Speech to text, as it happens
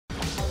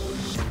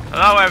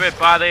Hello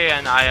everybody,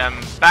 and I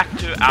am back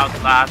to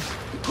Outlast.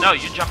 No,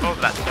 you jump over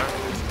that, sir.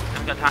 I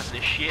haven't got time for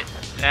this shit.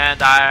 And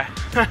I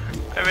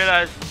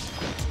realized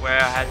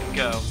where I had to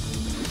go.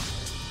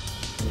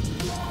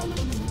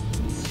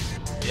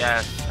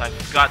 Yes, I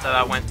forgot that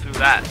I went through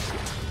that.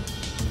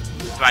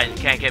 That's right, you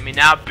can't get me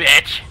now,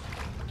 bitch!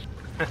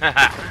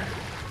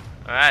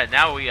 Alright,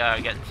 now we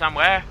are getting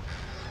somewhere.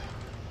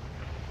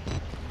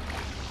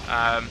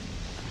 Now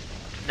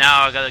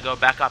I gotta go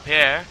back up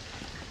here.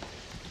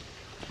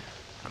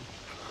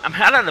 I'm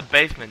out of the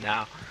basement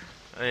now.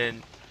 I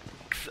mean,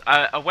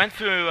 I went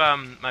through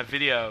my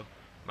video,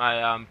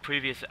 my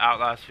previous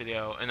Outlast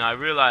video, and I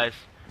realized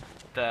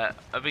that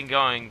I've been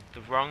going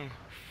the wrong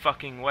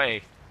fucking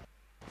way.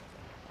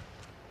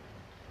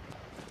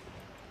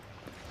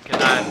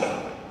 Can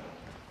I?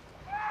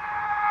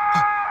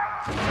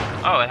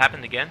 Oh, it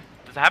happened again?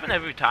 Does it happen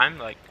every time?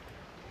 Like,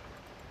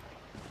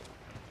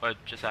 or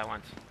just that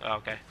once? Oh,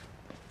 okay.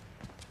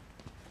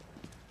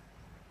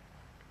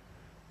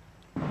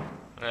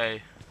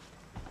 Okay.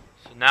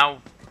 So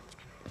now,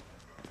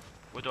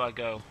 where do I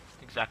go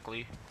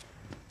exactly?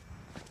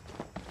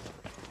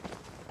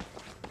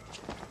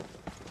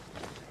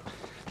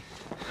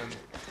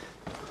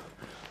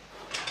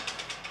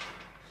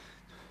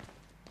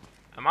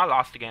 Am I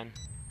lost again?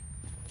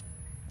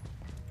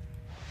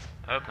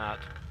 I hope not.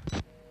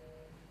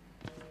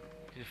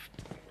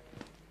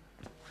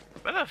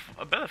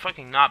 I better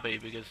fucking not be,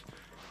 because...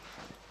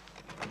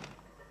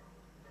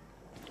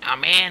 Oh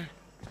man!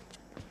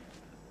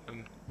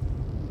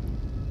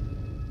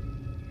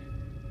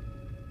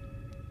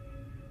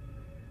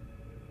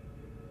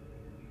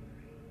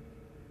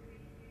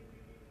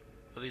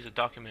 Oh, these are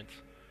documents.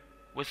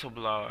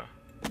 Whistleblower.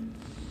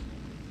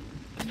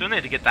 I still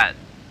need to get that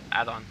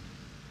add-on.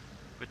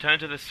 Return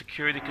to the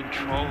security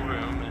control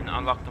room and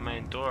unlock the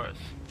main doors.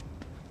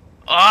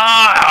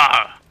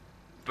 Ah!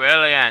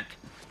 Brilliant!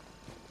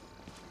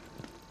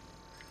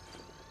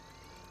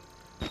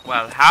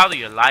 Well, how do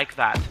you like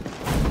that?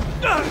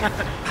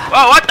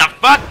 Whoa, what the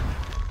fuck?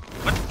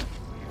 What?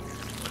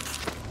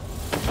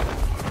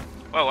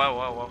 Whoa, whoa,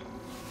 whoa, whoa.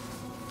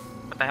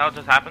 What the hell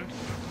just happened?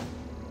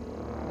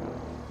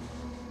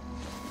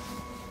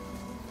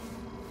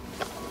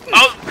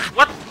 Oh,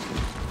 what?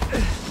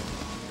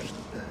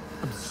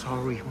 I'm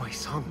sorry, my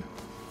son.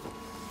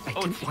 I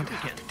didn't want to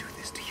have to do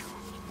this to you.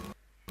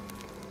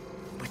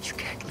 But you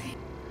can't leave.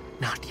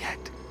 Not yet.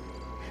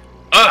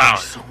 Oh,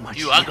 There's so much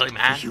you ugly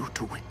man. for you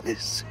to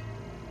witness.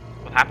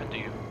 What happened to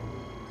you?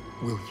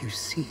 Will you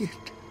see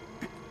it?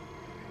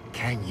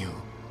 Can you?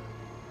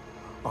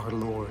 Our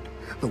Lord,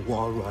 the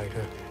Wall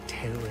Rider,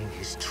 tearing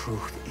his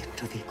truth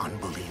into the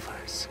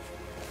unbelievers.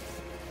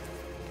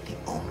 The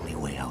only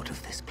way out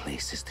of this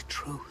place is the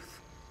truth.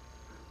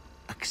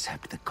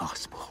 Accept the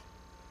gospel,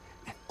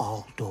 and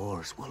all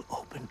doors will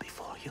open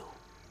before you.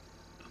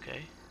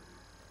 Okay.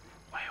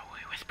 Why are we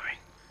whispering?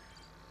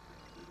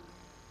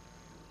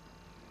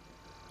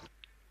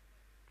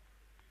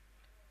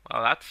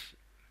 Well, that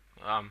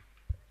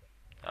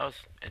was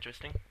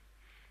interesting.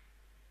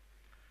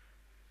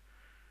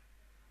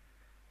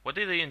 What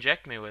did he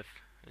inject me with?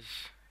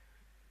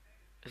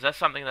 Is that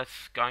something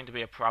that's going to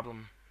be a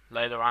problem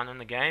later on in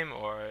the game,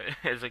 or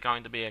is it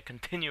going to be a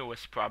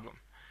continuous problem?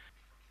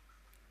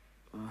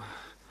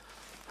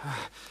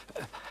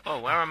 Oh,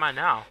 where am I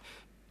now?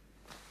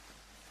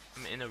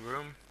 I'm in a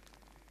room.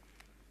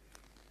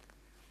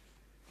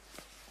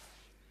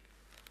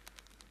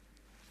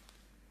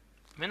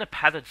 I'm in a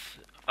padded...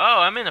 Oh,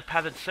 I'm in a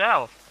padded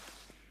cell.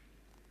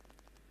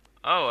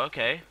 Oh,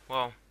 okay.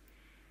 Well,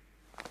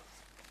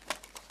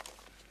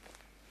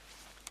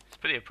 it's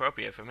pretty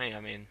appropriate for me. I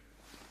mean,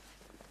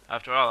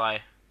 after all,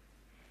 I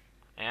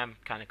am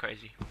kind of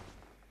crazy.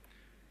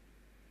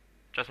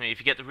 Trust me, if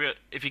you get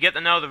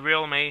to know the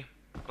real me,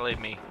 believe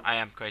me, I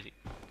am crazy.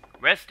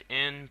 Rest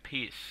in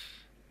peace.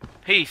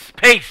 Peace,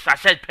 peace. I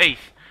said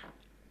peace.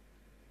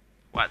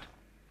 What?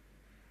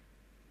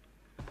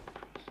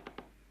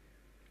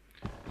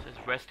 It says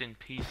rest in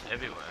peace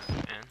everywhere,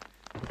 man.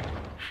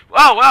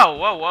 Whoa, whoa,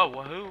 whoa, whoa,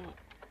 whoa, who?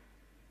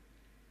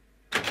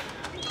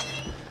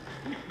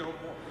 No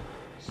more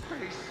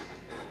space.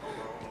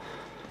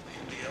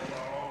 Leave me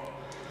alone.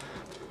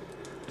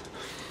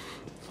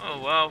 Oh,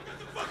 well. Get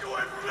the fuck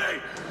away from me!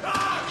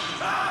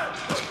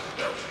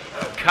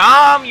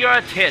 Calm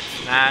your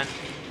tits, man.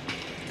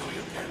 No,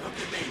 you can't look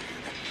at me.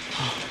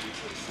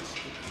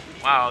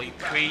 Wow, you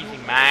crazy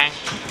man.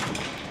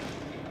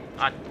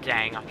 Ah,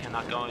 dang, I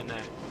cannot go in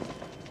there.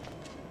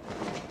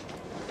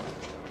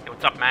 Hey,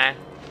 what's up, man?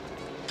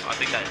 Oh, I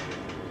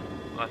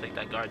think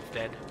that guard's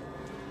dead.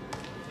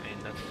 I mean,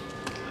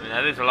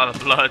 that is a lot of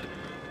blood.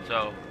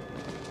 So,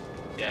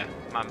 yeah,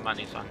 my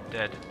money's on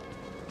dead.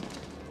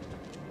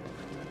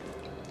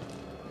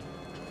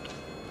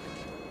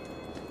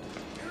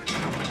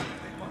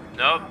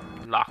 Nope,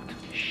 locked.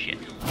 Shit.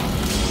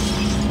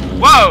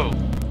 Whoa!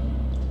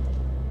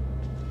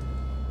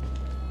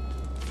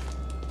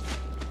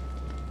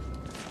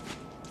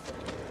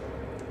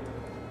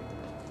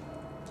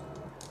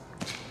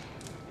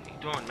 What are you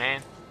doing,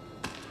 man?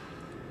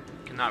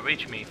 Cannot can't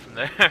reach me from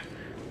there.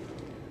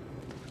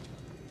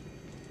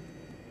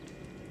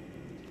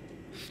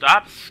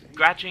 Stop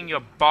scratching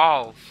your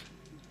balls.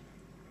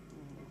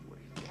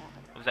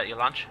 Was that your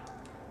lunch?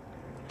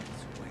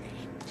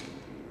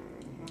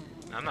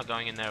 No, I'm not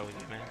going in there with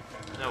you, man.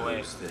 No way.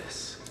 Who's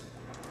this?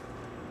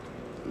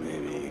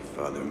 Maybe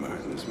Father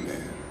Martin's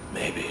man.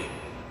 Maybe.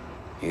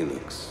 He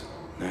looks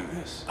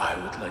nervous. I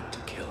would like to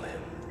kill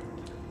him.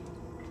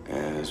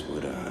 As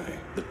would I.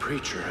 The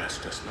preacher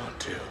asked us not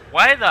to.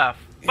 Why the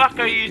fuck It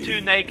are would you be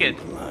two naked?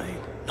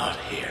 impolite. Not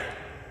here.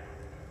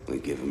 We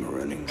give him a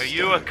running Are start.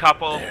 you a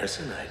couple? There's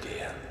an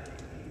idea.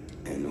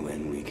 And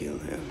when we kill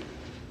him,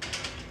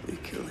 we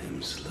kill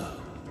him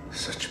slow.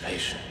 Such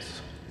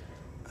patience.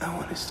 I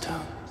want his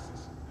tongue.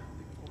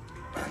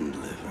 And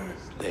liver.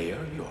 They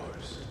are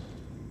yours.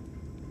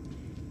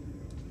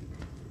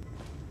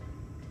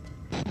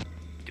 Do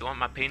you want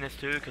my penis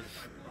too? Because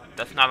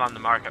that's not on the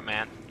market,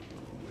 man.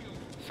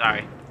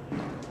 Sorry.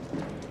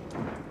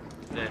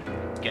 The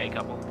gay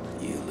couple.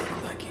 You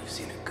look like you've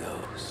seen a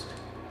ghost.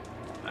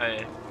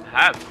 I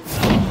have.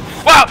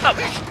 Whoa!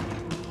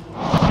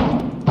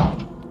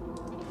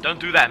 Don't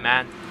do that,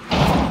 man.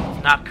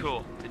 It's not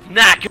cool. It's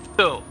not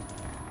cool.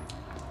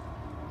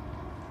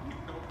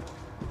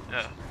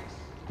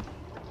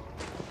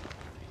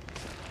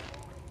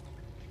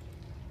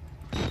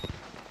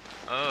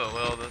 Oh,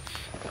 well, that's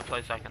a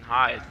place I can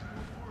hide.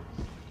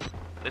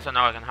 At least I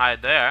know I can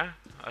hide there.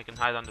 I can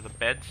hide under the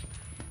beds.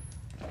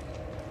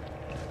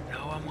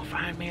 No one will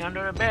find me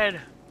under a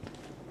bed.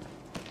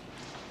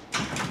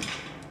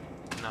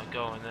 I'm not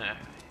going there.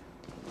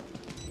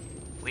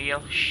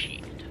 Well,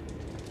 shit.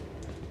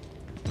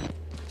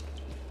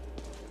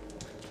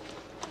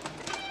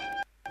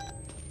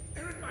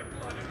 They're in my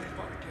blood and they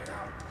want to get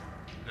out.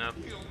 Nope.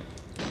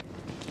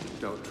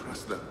 Don't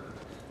trust them.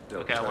 They'll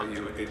Okay, I tell won't.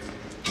 you it's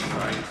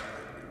right.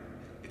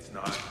 It's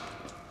not.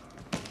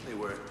 They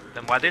were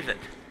Then what is it?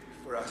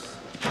 for us.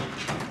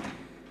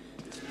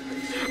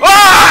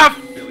 Ah!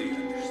 Billy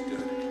understood.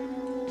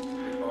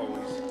 They've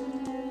always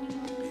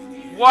been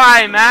here.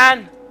 Why,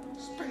 man?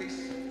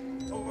 Space.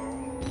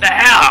 Alone. The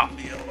hell?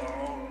 Be alone.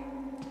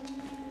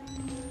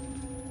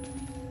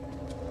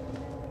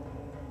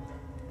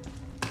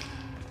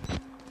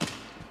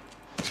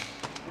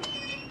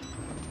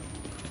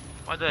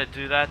 Why did I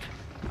do that?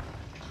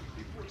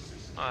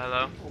 Oh,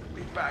 hello. Won't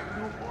be back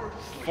no more.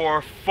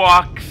 For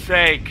fuck's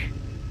sake.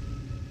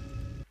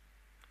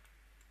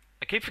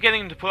 I keep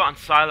forgetting to put it on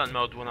silent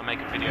mode when I make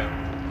a video.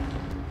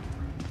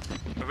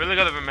 I really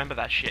gotta remember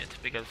that shit,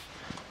 because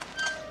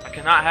I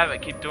cannot have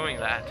it keep doing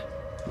that.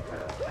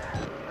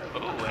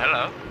 Oh,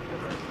 hello.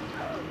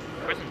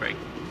 Prison break.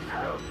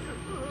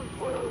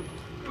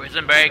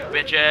 Prison break,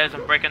 bitches.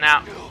 I'm breaking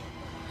out.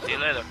 See you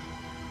later.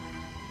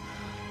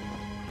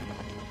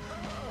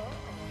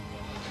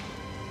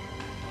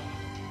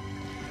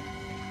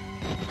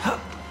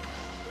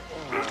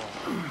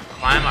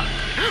 Climb up.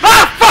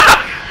 Ah,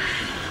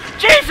 fuck!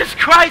 Jesus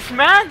Christ,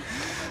 man!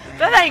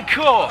 That ain't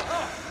cool!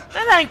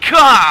 That ain't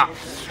cool!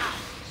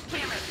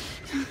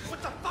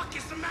 What the fuck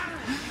is the matter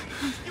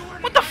with you?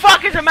 What the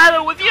fuck is the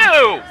matter with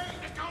you?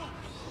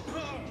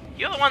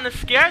 You're the one that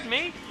scared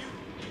me.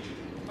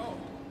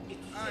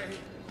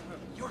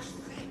 You're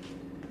sick.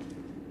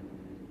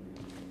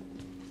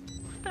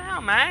 What the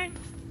hell, man?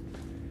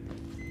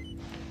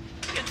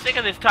 I'm getting sick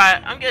of this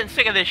tire. I'm getting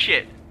sick of this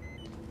shit.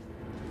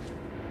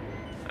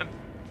 I'm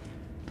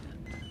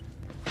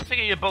sick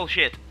of your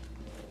bullshit.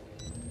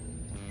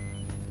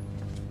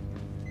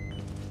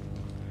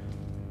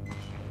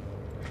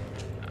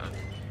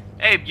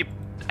 Hey, you're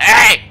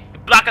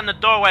blocking the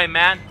doorway,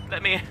 man.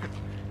 Let me.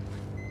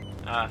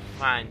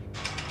 Fine.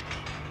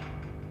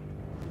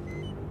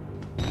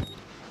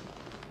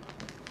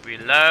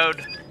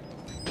 Reload.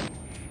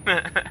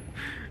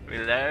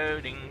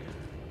 Reloading.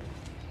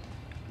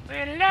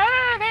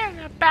 Reloading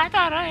the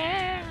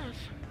batteries.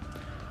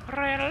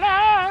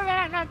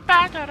 Reloading the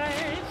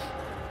batteries.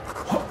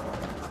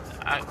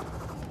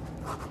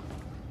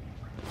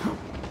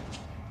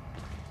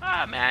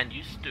 Ah, man,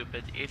 you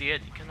stupid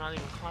idiot. You cannot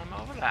even climb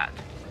over that.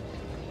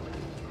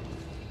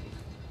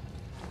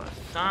 What a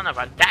son of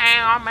a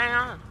damn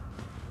man.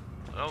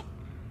 Oh.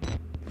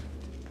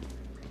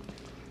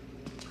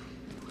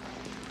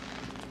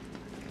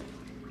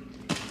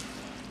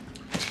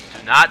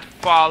 Do not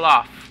fall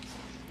off.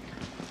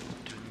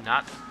 Do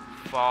not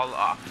fall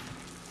off.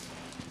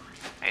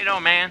 How you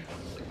doing, man?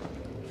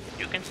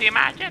 You can see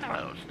my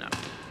genitals. No.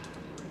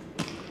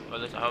 Or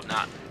at least I hope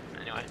not.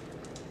 Anyway.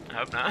 I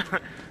hope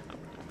not.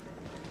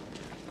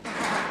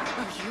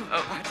 You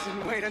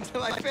Watson, wait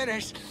until I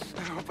finish.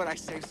 Oh, but I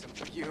saved some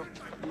for you.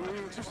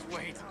 Just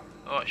wait.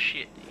 Oh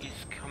shit,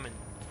 he's coming.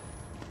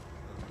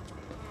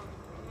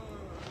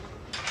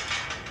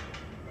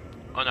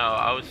 Oh no,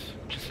 I was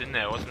just in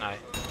there, wasn't I?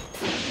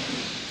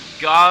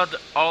 God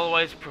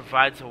always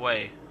provides a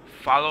way.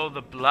 Follow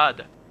the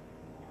blood.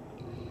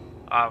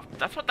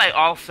 That's what they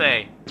all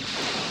say.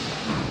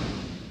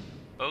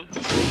 Oh.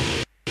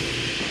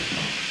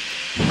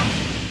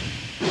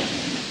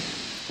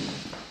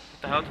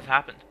 What the hell just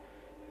happened?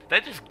 Did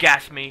they just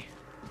gas me?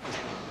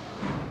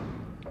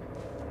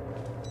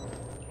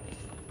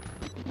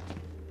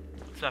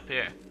 What's up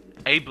here?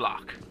 A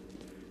block.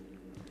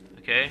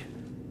 Okay.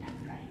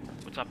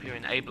 What's up here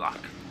in A block?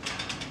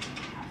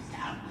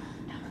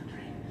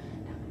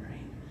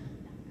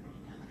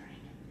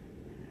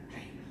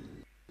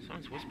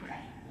 Someone's whispering.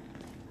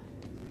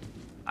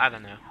 I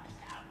don't know.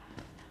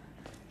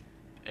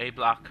 A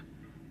block.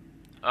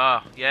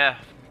 Oh, yeah.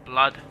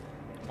 Blood.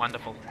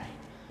 Wonderful.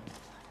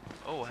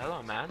 Oh,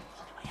 hello, man.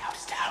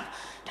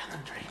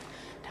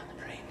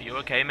 Are you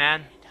okay,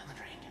 man?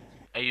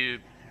 Are you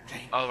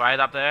alright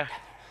up there?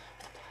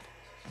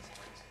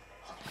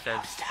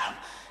 Says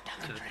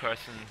to the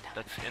person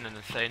that's in an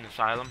insane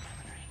asylum.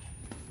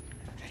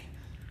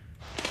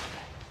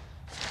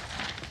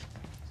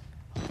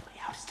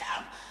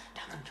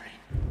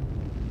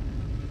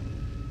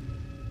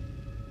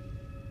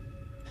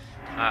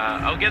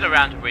 I'll get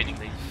around to reading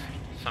these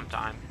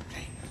sometime.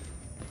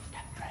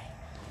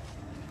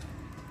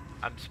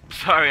 I'm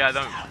sorry, I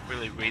don't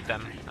really read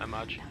them that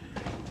much.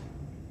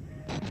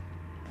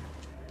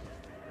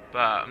 But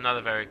I'm not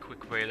a very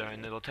quick reader,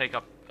 and it'll take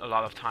up a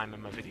lot of time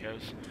in my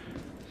videos.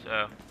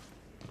 So...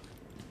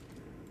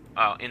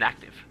 Oh,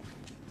 inactive.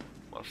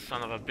 Well,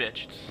 son of a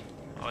bitch, it's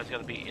always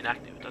gotta be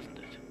inactive, doesn't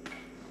it?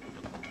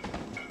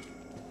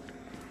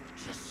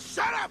 Just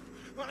shut up!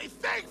 Let me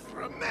think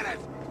for a minute!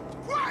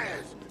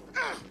 Quiet!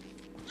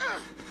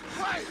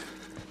 Quiet!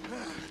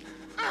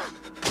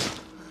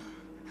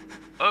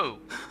 Oh!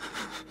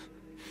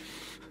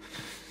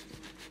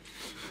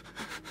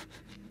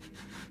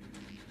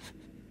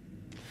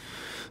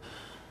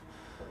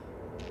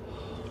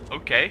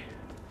 Okay.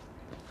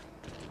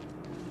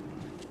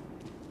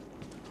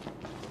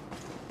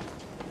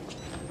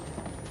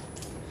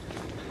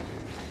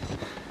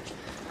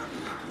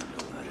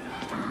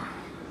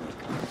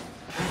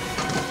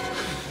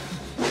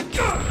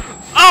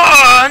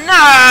 Oh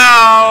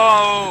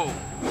no!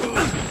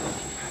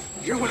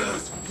 You're one of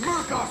those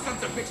Murkoff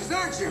sons of bitches,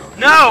 aren't you?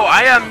 No,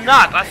 I am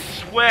not, I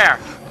swear.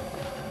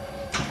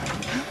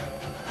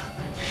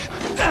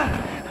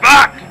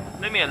 Fuck!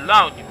 Leave me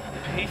alone, you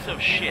piece of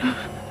shit.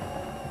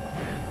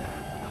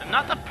 I'm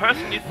not the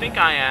person you think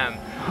I am.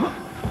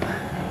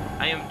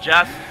 I am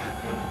just...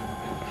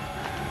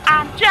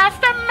 I'm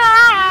just a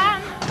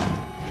man!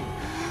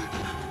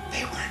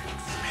 They weren't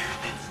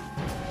experiments.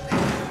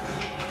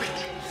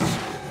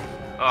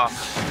 Oh,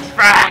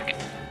 frack!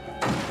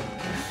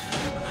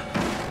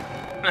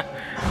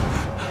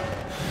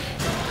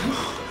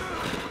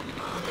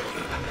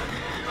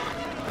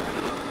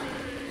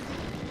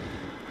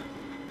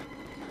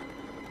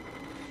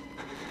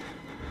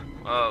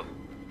 Well,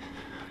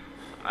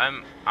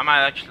 I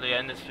might actually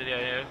end this video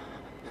here,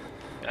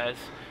 guys.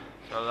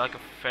 So like a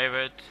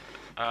favorite.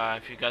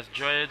 If you guys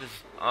enjoyed it, this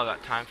is all I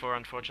got time for,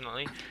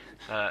 unfortunately.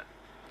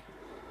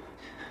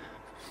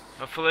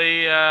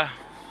 Hopefully, well,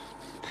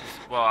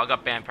 I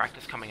got band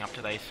practice coming up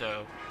today,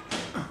 so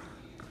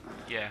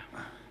yeah.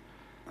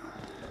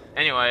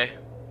 Anyway,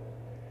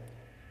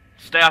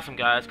 stay awesome,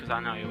 guys, because I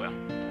know you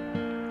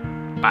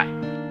will.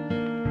 Bye.